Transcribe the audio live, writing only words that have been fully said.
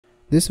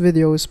This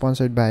video is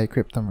sponsored by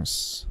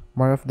Cryptomus.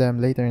 More of them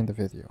later in the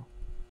video.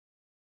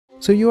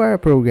 So you are a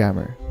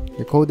programmer.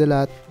 You code a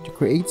lot, you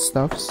create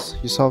stuffs,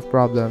 you solve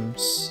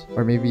problems,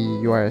 or maybe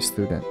you are a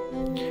student.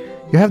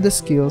 You have the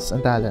skills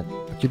and talent,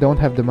 but you don't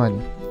have the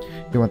money.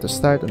 You want to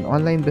start an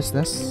online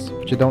business,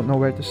 but you don't know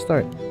where to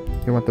start.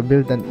 You want to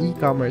build an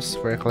e-commerce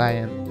for a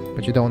client,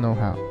 but you don't know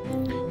how.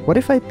 What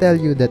if I tell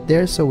you that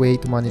there's a way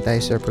to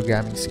monetize your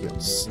programming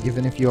skills,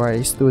 even if you are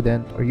a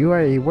student or you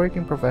are a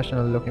working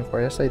professional looking for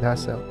a side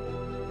hustle?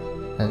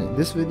 And in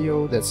this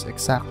video, that's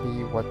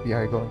exactly what we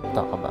are going to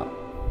talk about.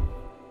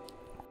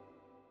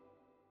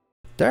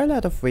 There are a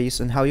lot of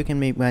ways on how you can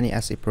make money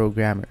as a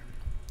programmer.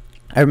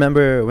 I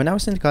remember when I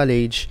was in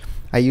college,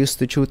 I used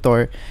to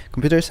tutor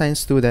computer science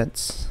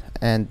students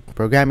and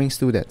programming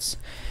students.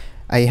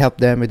 I helped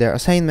them with their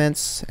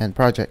assignments and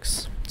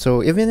projects.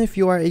 So even if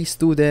you are a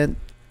student,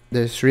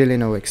 there's really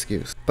no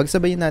excuse.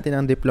 Pagsabayin natin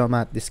ang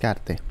diploma at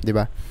diskarte, di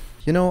ba?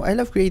 You know, I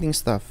love creating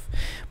stuff.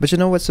 But you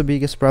know what's the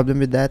biggest problem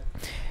with that?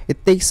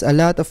 It takes a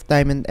lot of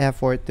time and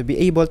effort to be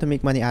able to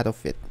make money out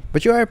of it.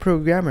 But you are a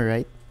programmer,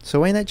 right?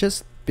 So why not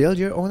just build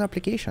your own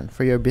application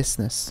for your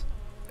business?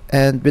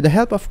 And with the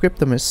help of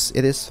Cryptomus,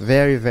 it is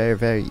very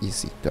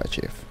easy to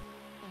achieve.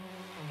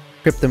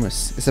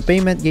 Cryptomus is a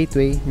payment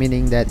gateway,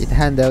 meaning that it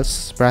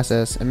handles,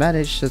 processes, and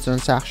manages the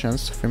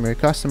transactions from your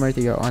customer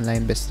to your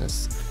online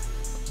business.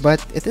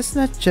 But it is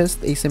not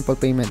just a simple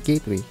payment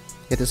gateway.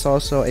 It is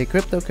also a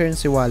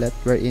cryptocurrency wallet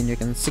wherein you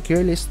can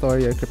securely store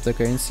your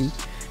cryptocurrency,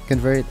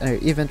 convert, or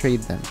even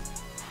trade them.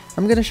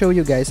 I'm gonna show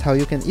you guys how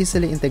you can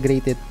easily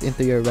integrate it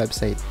into your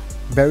website.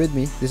 Bear with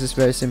me, this is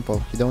very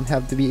simple. You don't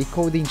have to be a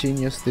coding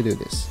genius to do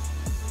this.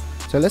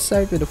 So let's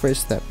start with the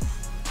first step.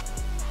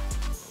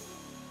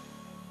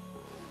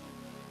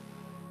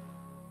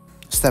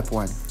 Step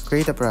 1.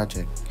 Create a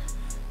project.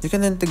 You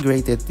can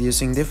integrate it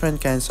using different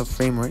kinds of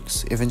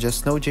frameworks, even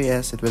just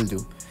Node.js it will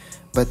do.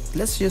 But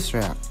let's use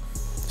React.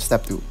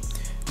 Step 2.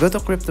 Go to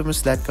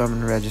cryptomus.com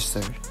and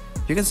register.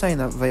 You can sign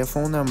up via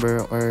phone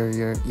number or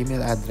your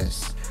email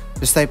address.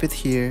 Just type it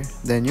here,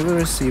 then you will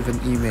receive an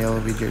email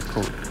with your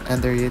code.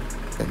 Enter it,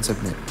 then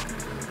submit.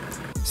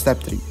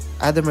 Step 3.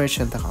 Add a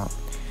merchant account.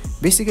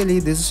 Basically,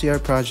 this is your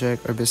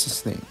project or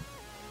business name.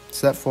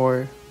 Step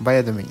 4. Buy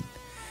a domain.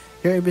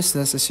 Your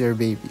business is your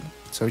baby,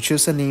 so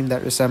choose a name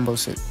that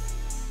resembles it.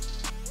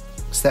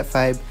 Step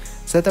 5.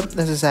 Set up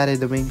necessary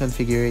domain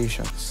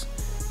configurations.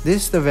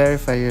 This is to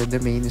verify your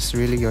domain is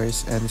really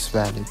yours and is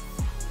valid.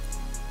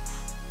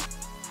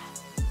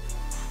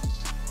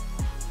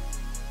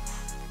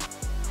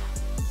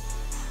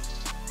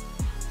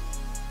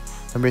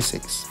 Number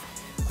 6.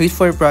 Wait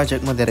for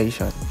project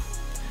moderation.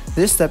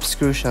 This step is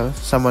crucial.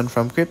 Someone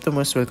from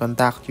Cryptomus will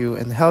contact you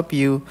and help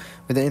you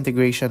with the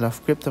integration of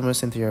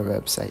Cryptomus into your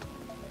website.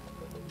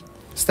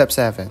 Step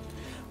 7.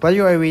 While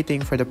you are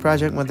waiting for the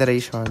project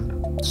moderation,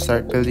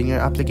 start building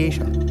your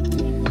application.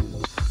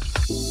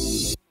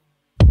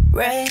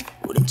 Rain,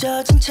 우린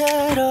젖은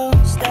채로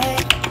stay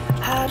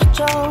하루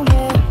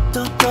종일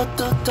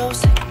또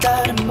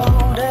색다른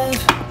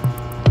motive.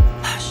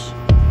 Hush,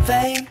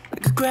 fame,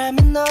 그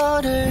Grammy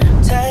너를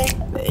take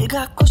매일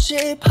갖고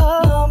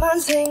싶어 너만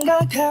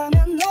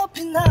생각하면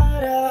높이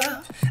날아.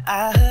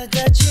 I heard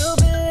that you've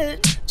been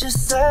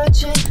just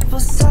searching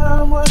for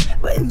someone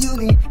when you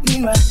need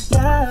me right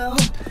now.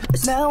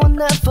 It's now or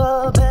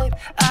never, babe.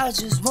 I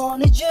just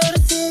wanted you to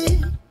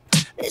see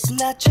it's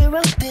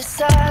natural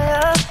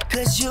desire,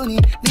 cause you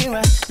need me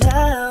right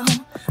now,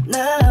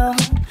 now.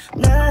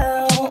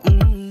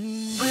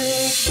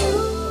 With you,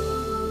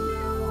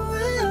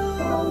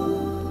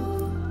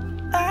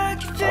 I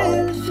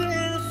can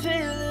feel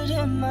it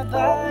in my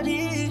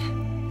body.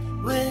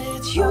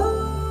 With you.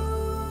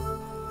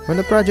 When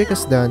the project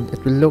is done,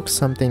 it will look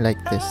something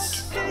like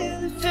this.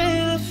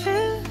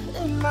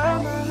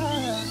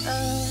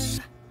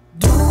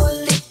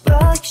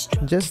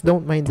 Just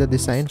don't mind the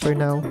design for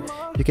now.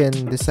 You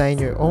can design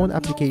your own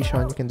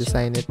application, you can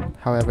design it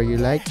however you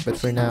like, but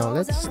for now,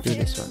 let's do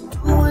this one.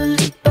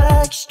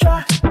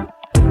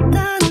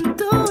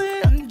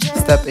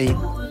 Step 8.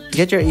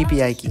 Get your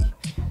API key.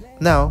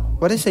 Now,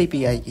 what is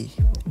API key?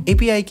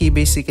 API key,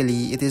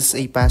 basically, it is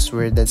a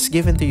password that's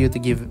given to you to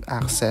give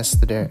access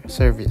to their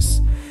service.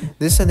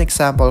 This is an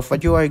example of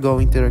what you are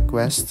going to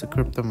request to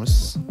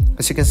Cryptomus.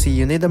 As you can see,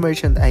 you need a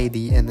merchant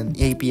ID and an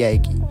API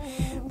key.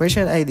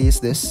 Merchant ID is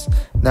this.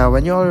 Now,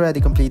 when you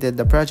already completed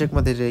the project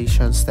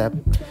moderation step,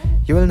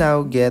 you will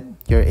now get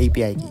your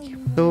API key.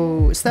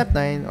 So, step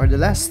 9, or the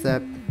last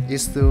step,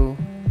 is to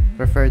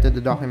refer to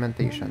the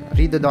documentation.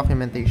 Read the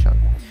documentation.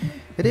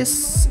 It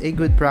is a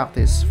good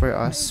practice for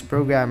us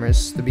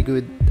programmers to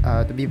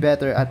be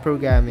better at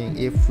programming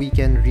if we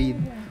can read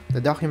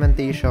the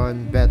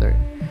documentation better.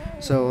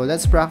 So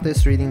let's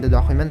practice reading the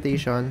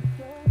documentation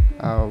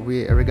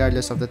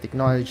regardless of the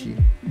technology.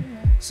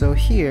 So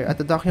here at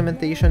the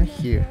documentation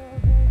here,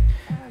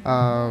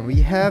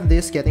 we have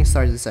this getting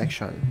started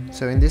section.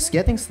 So in this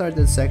getting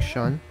started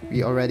section,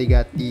 we already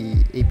got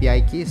the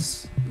API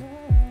keys.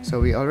 So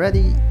we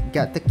already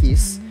got the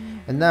keys.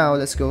 And now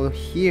let's go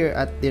here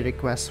at the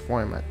request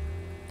format.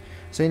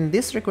 So in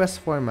this request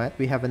format,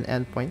 we have an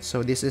endpoint.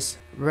 So this is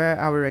where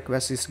our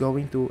request is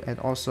going to, and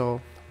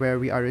also where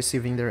we are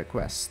receiving the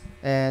request.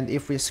 And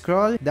if we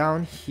scroll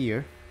down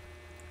here,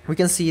 we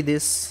can see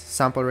this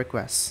sample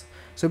request.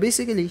 So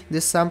basically,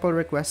 this sample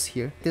request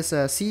here, it is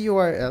a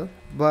CURL,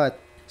 but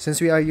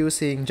since we are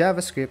using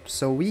JavaScript,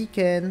 so we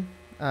can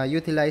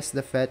utilize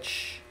the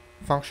fetch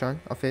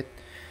function of it.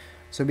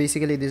 So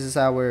basically, this is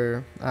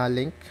our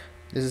link.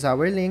 This is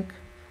our link.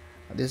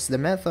 This is the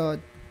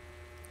method,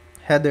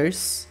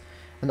 headers,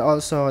 and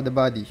also the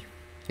body.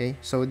 Okay,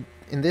 so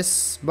in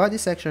this body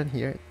section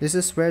here, this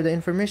is where the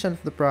information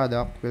of the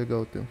product will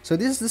go to. So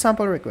this is the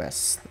sample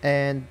request,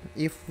 and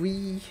if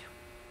we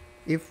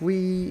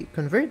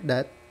convert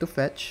that to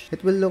fetch,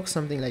 it will look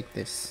something like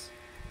this.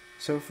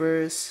 So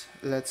first,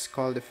 let's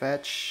call the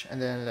fetch,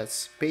 and then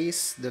let's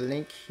paste the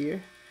link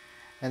here,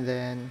 and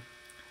then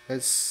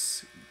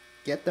let's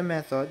get the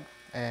method,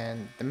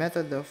 and the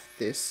method of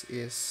this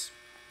is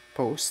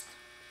post.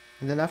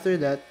 And then after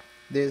that,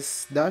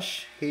 this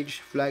dash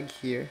h flag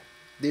here,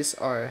 these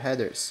are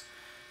headers.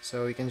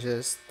 So we can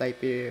just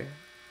type here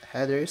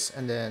headers,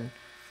 and then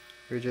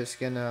we're just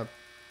gonna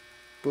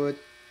put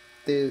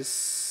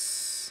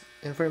this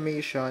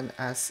information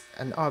as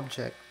an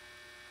object,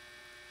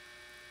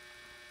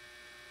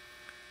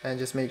 and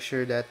just make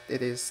sure that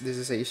this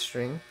is a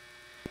string.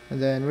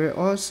 And then we're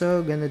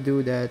also gonna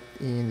do that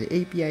in the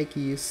API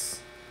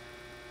keys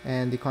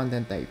and the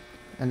content type.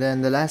 And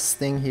then the last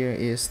thing here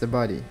is the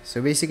body.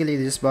 So basically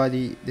this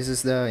body, this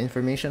is the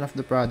information of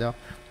the product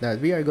that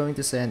we are going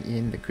to send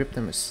in the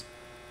Cryptomus.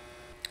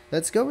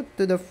 Let's go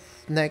to the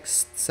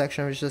next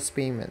section, which is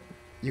payment.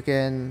 You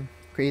can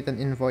create an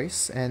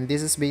invoice, and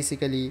this is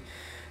basically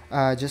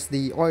just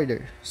the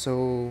order.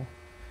 So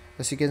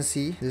as you can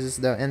see, this is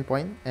the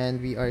endpoint,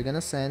 and we are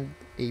gonna send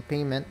a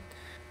payment.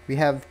 We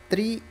have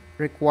 3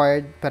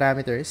 required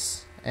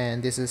parameters,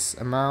 and this is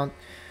amount.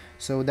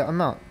 So the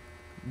amount,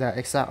 the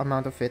exact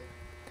amount of it,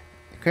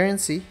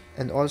 currency,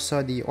 and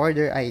also the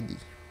order ID.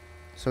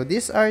 So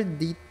these are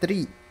the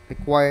 3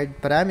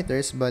 required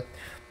parameters, but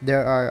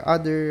there are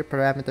other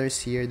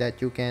parameters here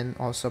that you can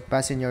also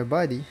pass in your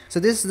body. So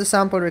this is the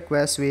sample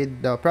request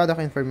with the product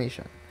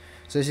information.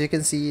 So as you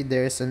can see,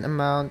 there's an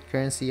amount,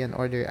 currency, and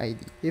order ID.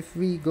 If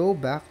we go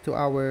back to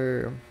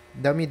our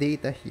dummy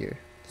data here,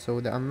 so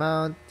the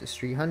amount is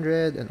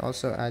 300, and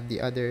also add the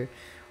other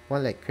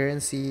one like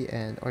currency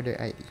and order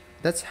ID.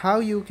 That's how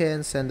you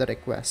can send a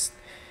request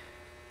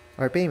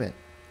or payment.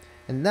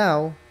 And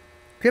now,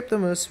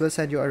 Cryptomus will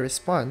send you a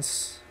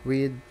response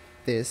with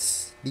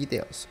these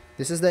details.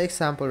 This is the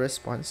example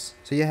response.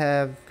 So you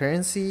have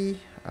currency,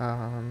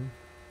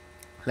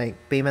 like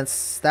payment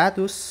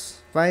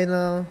status,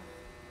 final,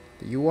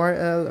 the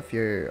URL of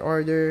your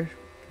order,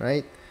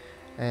 right?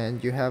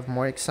 And you have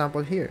more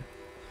example here.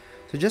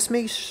 So just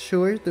make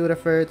sure to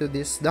refer to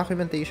this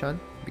documentation,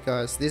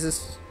 because this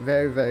is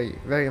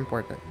very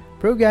important.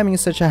 Programming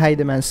is such a high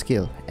demand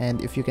skill,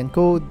 and if you can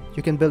code,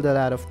 you can build a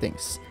lot of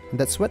things. And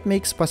that's what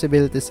makes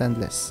possibilities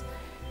endless.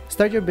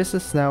 Start your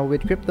business now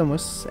with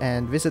Cryptomus,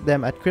 and visit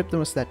them at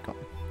cryptomus.com.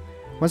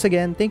 Once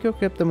again, thank you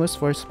Cryptomus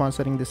for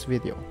sponsoring this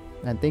video,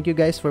 and thank you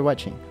guys for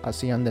watching. I'll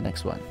see you on the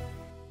next one.